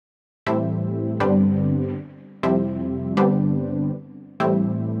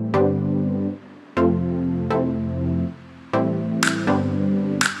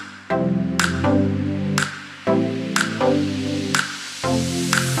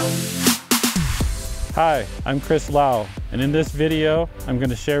Hi, I'm Chris Lau, and in this video, I'm going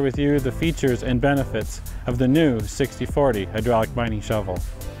to share with you the features and benefits of the new 6040 hydraulic mining shovel.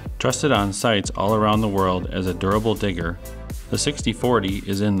 Trusted on sites all around the world as a durable digger, the 6040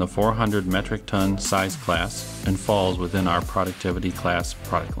 is in the 400 metric ton size class and falls within our productivity class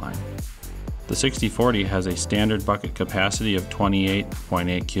product line. The 6040 has a standard bucket capacity of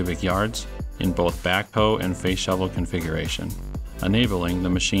 28.8 cubic yards in both backhoe and face shovel configuration, enabling the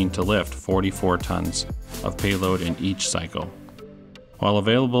machine to lift 44 tons of payload in each cycle. While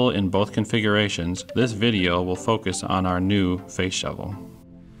available in both configurations, this video will focus on our new face shovel.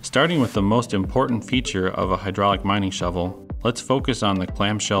 Starting with the most important feature of a hydraulic mining shovel, let's focus on the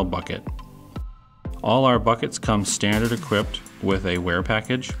clamshell bucket. All our buckets come standard equipped with a wear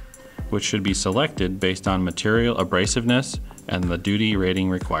package, which should be selected based on material abrasiveness and the duty rating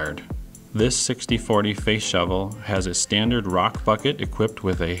required. This 6040 face shovel has a standard rock bucket equipped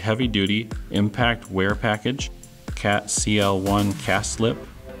with a heavy-duty impact wear package, CAT CL1 cast slip,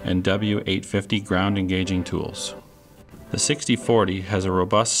 and W850 ground engaging tools. The 6040 has a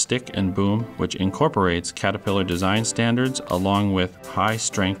robust stick and boom which incorporates Caterpillar design standards along with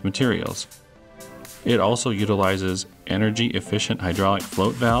high-strength materials. It also utilizes energy-efficient hydraulic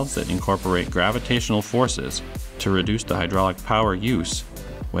float valves that incorporate gravitational forces to reduce the hydraulic power use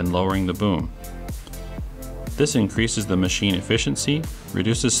when lowering the boom. This increases the machine efficiency,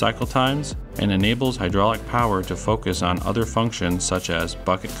 reduces cycle times, and enables hydraulic power to focus on other functions such as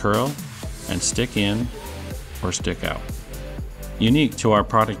bucket curl and stick in or stick out. Unique to our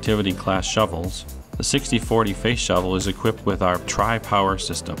productivity class shovels, the 6040 face shovel is equipped with our tri-power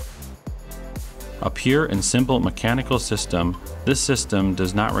system. A pure and simple mechanical system, this system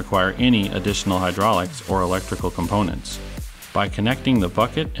does not require any additional hydraulics or electrical components. By connecting the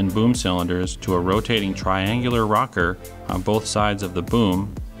bucket and boom cylinders to a rotating triangular rocker on both sides of the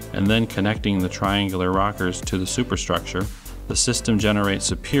boom, and then connecting the triangular rockers to the superstructure, the system generates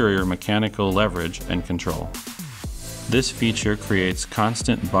superior mechanical leverage and control. This feature creates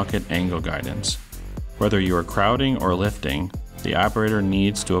constant bucket angle guidance. Whether you are crowding or lifting, the operator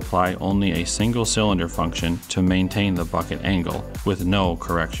needs to apply only a single cylinder function to maintain the bucket angle, with no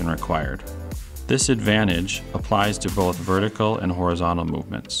correction required. This advantage applies to both vertical and horizontal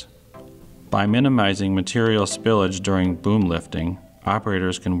movements. By minimizing material spillage during boom lifting,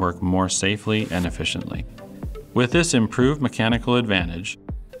 operators can work more safely and efficiently. With this improved mechanical advantage,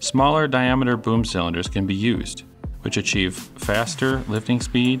 smaller diameter boom cylinders can be used, which achieve faster lifting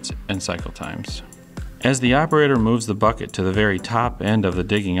speeds and cycle times. As the operator moves the bucket to the very top end of the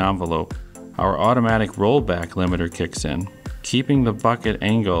digging envelope, our automatic rollback limiter kicks in, keeping the bucket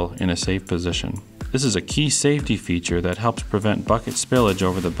angle in a safe position. This is a key safety feature that helps prevent bucket spillage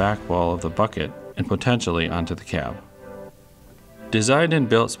over the back wall of the bucket and potentially onto the cab. Designed and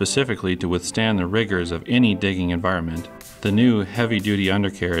built specifically to withstand the rigors of any digging environment, the new heavy-duty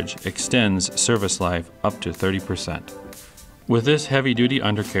undercarriage extends service life up to 30%. With this heavy-duty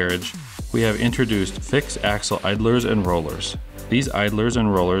undercarriage, we have introduced fixed axle idlers and rollers. These idlers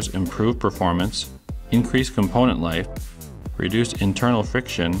and rollers improve performance, increase component life, reduce internal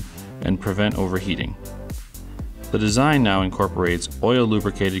friction, and prevent overheating. The design now incorporates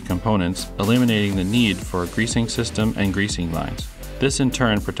oil-lubricated components, eliminating the need for a greasing system and greasing lines. This in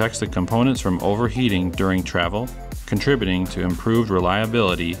turn protects the components from overheating during travel, contributing to improved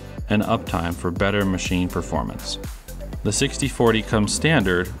reliability and uptime for better machine performance. The 6040 comes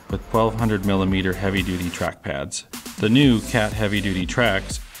standard with 1200mm heavy-duty track pads. The new CAT heavy-duty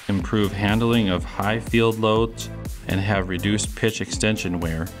tracks improve handling of high field loads and have reduced pitch extension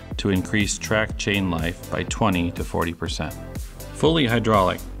wear to increase track chain life by 20 to 40%. Fully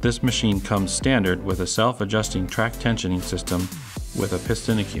hydraulic, this machine comes standard with a self-adjusting track tensioning system with a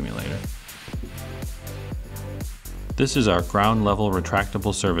piston accumulator. This is our ground level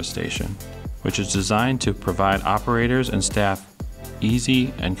retractable service station, which is designed to provide operators and staff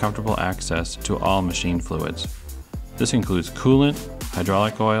easy and comfortable access to all machine fluids. This includes coolant,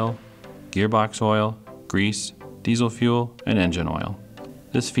 hydraulic oil, gearbox oil, grease, diesel fuel, and engine oil.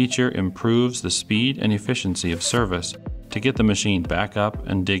 This feature improves the speed and efficiency of service to get the machine back up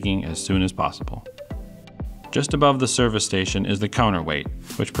and digging as soon as possible. Just above the service station is the counterweight,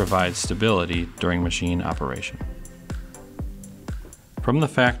 which provides stability during machine operation. From the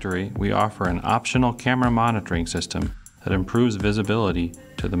factory, we offer an optional camera monitoring system that improves visibility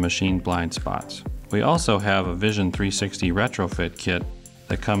to the machine blind spots. We also have a Vision 360 retrofit kit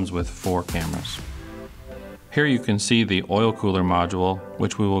that comes with 4 cameras. Here you can see the oil cooler module,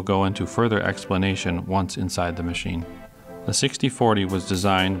 which we will go into further explanation once inside the machine. The 6040 was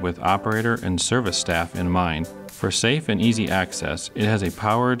designed with operator and service staff in mind. For safe and easy access, it has a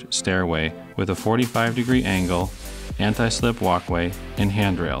powered stairway with a 45-degree angle, anti-slip walkway, and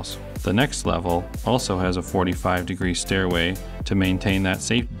handrails. The next level also has a 45-degree stairway to maintain that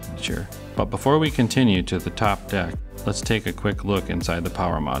safety feature. But before we continue to the top deck, let's take a quick look inside the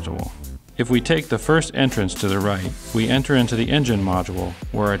power module. If we take the first entrance to the right, we enter into the engine module,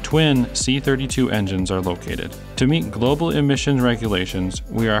 where our twin C32 engines are located. To meet global emissions regulations,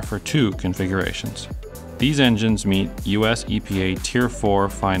 we offer two configurations. These engines meet US EPA Tier 4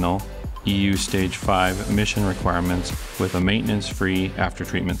 final, EU Stage 5 emission requirements with a maintenance-free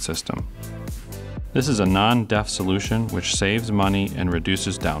after-treatment system. This is a non-DEF solution which saves money and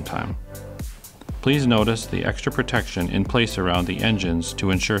reduces downtime. Please notice the extra protection in place around the engines to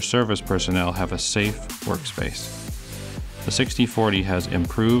ensure service personnel have a safe workspace. The 6040 has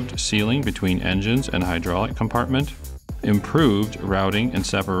improved sealing between engines and hydraulic compartment, improved routing and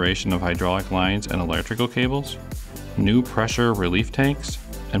separation of hydraulic lines and electrical cables, new pressure relief tanks,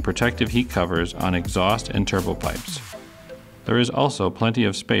 and protective heat covers on exhaust and turbo pipes. There is also plenty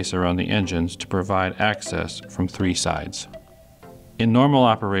of space around the engines to provide access from three sides. In normal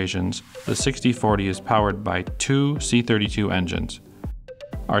operations, the 6040 is powered by two C32 engines.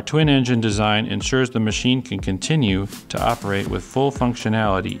 Our twin engine design ensures the machine can continue to operate with full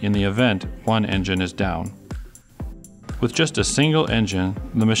functionality in the event one engine is down. With just a single engine,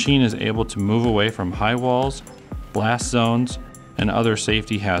 the machine is able to move away from high walls, blast zones, and other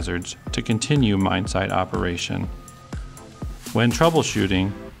safety hazards to continue mine site operation. When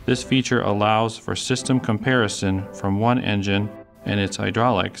troubleshooting, this feature allows for system comparison from one engine and its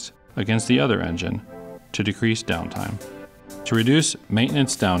hydraulics against the other engine to decrease downtime. To reduce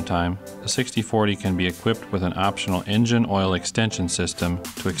maintenance downtime, the 6040 can be equipped with an optional engine oil extension system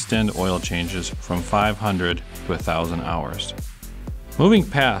to extend oil changes from 500 to 1,000 hours. Moving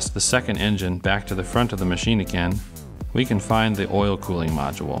past the second engine back to the front of the machine again, we can find the oil cooling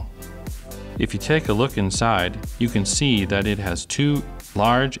module. If you take a look inside, you can see that it has two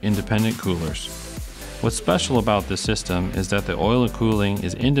large independent coolers. What's special about this system is that the oil cooling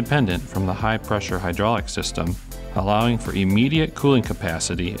is independent from the high-pressure hydraulic system, allowing for immediate cooling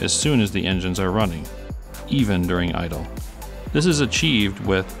capacity as soon as the engines are running, even during idle. This is achieved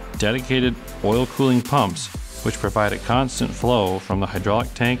with dedicated oil cooling pumps, which provide a constant flow from the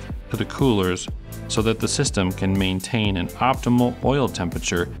hydraulic tank to the coolers so that the system can maintain an optimal oil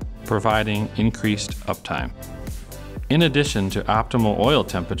temperature, providing increased uptime. In addition to optimal oil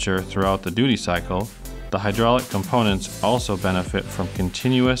temperature throughout the duty cycle, the hydraulic components also benefit from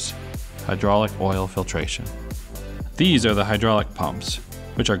continuous hydraulic oil filtration. These are the hydraulic pumps,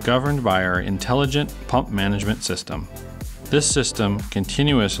 which are governed by our intelligent pump management system. This system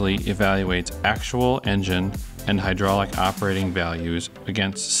continuously evaluates actual engine and hydraulic operating values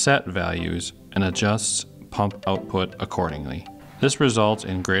against set values and adjusts pump output accordingly. This results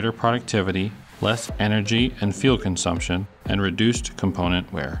in greater productivity, less energy and fuel consumption, and reduced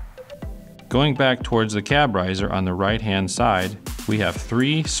component wear. Going back towards the cab riser on the right-hand side, we have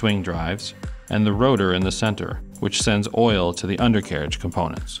three swing drives and the rotor in the center, which sends oil to the undercarriage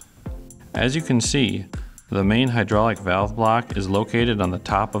components. As you can see, the main hydraulic valve block is located on the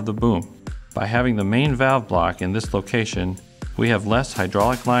top of the boom. By having the main valve block in this location, we have less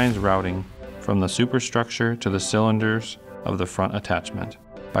hydraulic lines routing from the superstructure to the cylinders of the front attachment.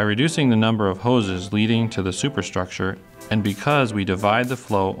 By reducing the number of hoses leading to the superstructure, and because we divide the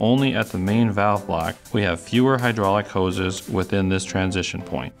flow only at the main valve block, we have fewer hydraulic hoses within this transition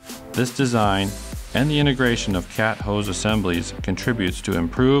point. This design and the integration of cat hose assemblies contributes to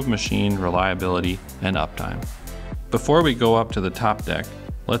improved machine reliability and uptime. Before we go up to the top deck,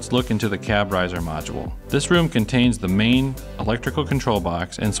 let's look into the cab riser module. This room contains the main electrical control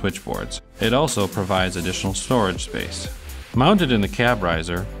box and switchboards. It also provides additional storage space. Mounted in the cab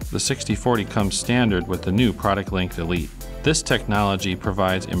riser, the 6040 comes standard with the new Product Link Elite. This technology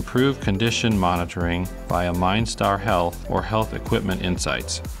provides improved condition monitoring via MineStar Health or Health Equipment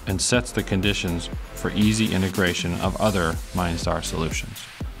Insights and sets the conditions for easy integration of other MineStar solutions.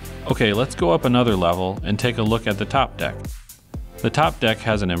 Okay, let's go up another level and take a look at the top deck. The top deck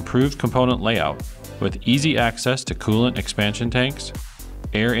has an improved component layout with easy access to coolant expansion tanks,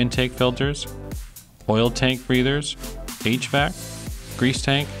 air intake filters, oil tank breathers, HVAC, grease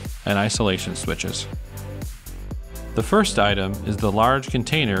tank, and isolation switches. The first item is the large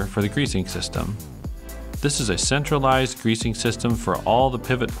container for the greasing system. This is a centralized greasing system for all the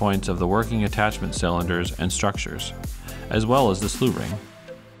pivot points of the working attachment cylinders and structures, as well as the slew ring.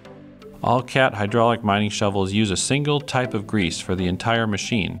 All Cat hydraulic mining shovels use a single type of grease for the entire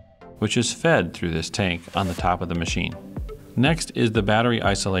machine, which is fed through this tank on the top of the machine. Next is the battery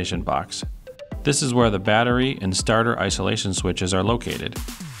isolation box. This is where the battery and starter isolation switches are located.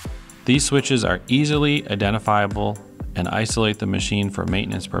 These switches are easily identifiable and isolate the machine for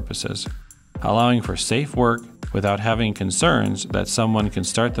maintenance purposes, allowing for safe work without having concerns that someone can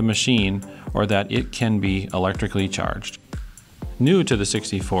start the machine or that it can be electrically charged. New to the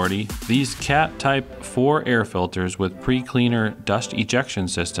 6040, these CAT Type 4 air filters with pre-cleaner dust ejection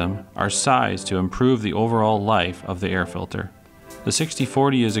system are sized to improve the overall life of the air filter. The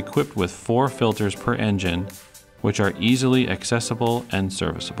 6040 is equipped with 4 filters per engine, which are easily accessible and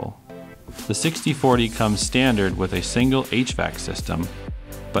serviceable. The 6040 comes standard with a single HVAC system,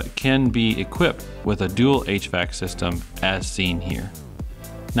 but can be equipped with a dual HVAC system as seen here.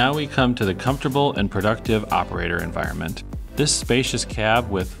 Now we come to the comfortable and productive operator environment. This spacious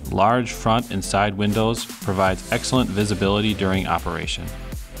cab with large front and side windows provides excellent visibility during operation.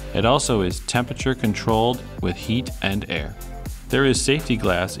 It also is temperature controlled with heat and air. There is safety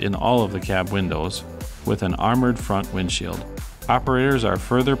glass in all of the cab windows with an armored front windshield. Operators are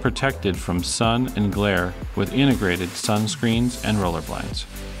further protected from sun and glare with integrated sunscreens and roller blinds.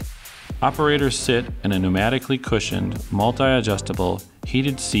 Operators sit in a pneumatically cushioned, multi-adjustable,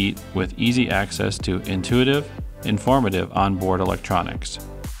 heated seat with easy access to intuitive, informative onboard electronics.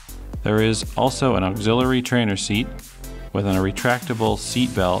 There is also an auxiliary trainer seat with a retractable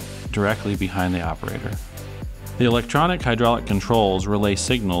seat belt directly behind the operator. The electronic hydraulic controls relay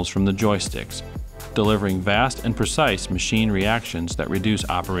signals from the joysticks, delivering vast and precise machine reactions that reduce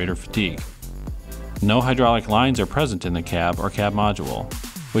operator fatigue. No hydraulic lines are present in the cab or cab module,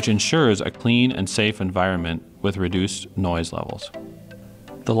 which ensures a clean and safe environment with reduced noise levels.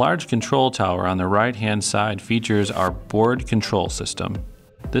 The large control tower on the right-hand side features our board control system.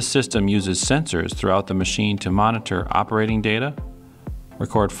 This system uses sensors throughout the machine to monitor operating data,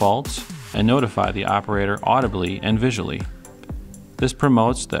 record faults, and notify the operator audibly and visually. This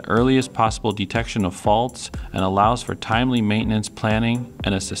promotes the earliest possible detection of faults and allows for timely maintenance planning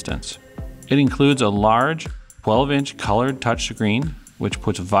and assistance. It includes a large 12-inch colored touchscreen, which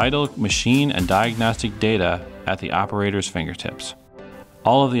puts vital machine and diagnostic data at the operator's fingertips.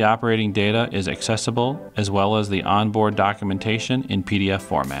 All of the operating data is accessible, as well as the onboard documentation in PDF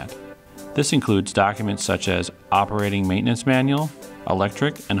format. This includes documents such as operating maintenance manual,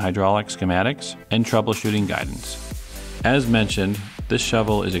 electric and hydraulic schematics, and troubleshooting guidance. As mentioned, this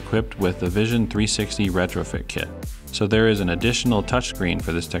shovel is equipped with the Vision 360 retrofit kit, so there is an additional touchscreen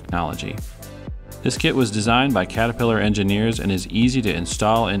for this technology. This kit was designed by Caterpillar engineers and is easy to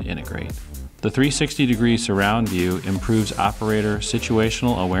install and integrate. The 360-degree surround view improves operator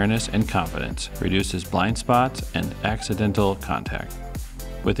situational awareness and confidence, reduces blind spots and accidental contact.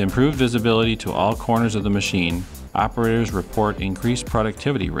 With improved visibility to all corners of the machine, operators report increased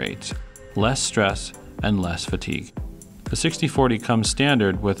productivity rates, less stress, and less fatigue. The 6040 comes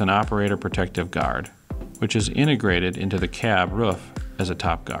standard with an operator protective guard, which is integrated into the cab roof as a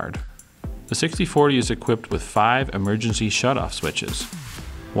top guard. The 6040 is equipped with 5 emergency shutoff switches,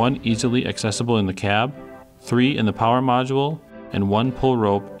 1 easily accessible in the cab, 3 in the power module, and 1 pull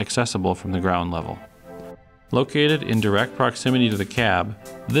rope accessible from the ground level. Located in direct proximity to the cab,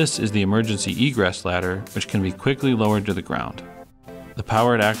 this is the emergency egress ladder, which can be quickly lowered to the ground. The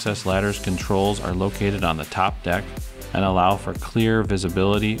powered access ladder's controls are located on the top deck and allow for clear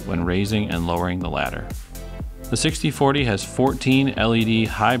visibility when raising and lowering the ladder. The 6040 has 14 LED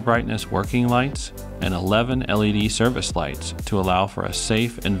high brightness working lights and 11 LED service lights to allow for a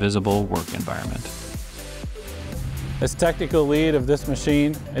safe and visible work environment. As technical lead of this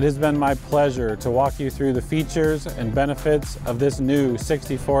machine, it has been my pleasure to walk you through the features and benefits of this new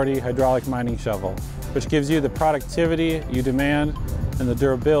 6040 hydraulic mining shovel, which gives you the productivity you demand and the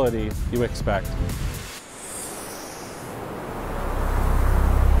durability you expect.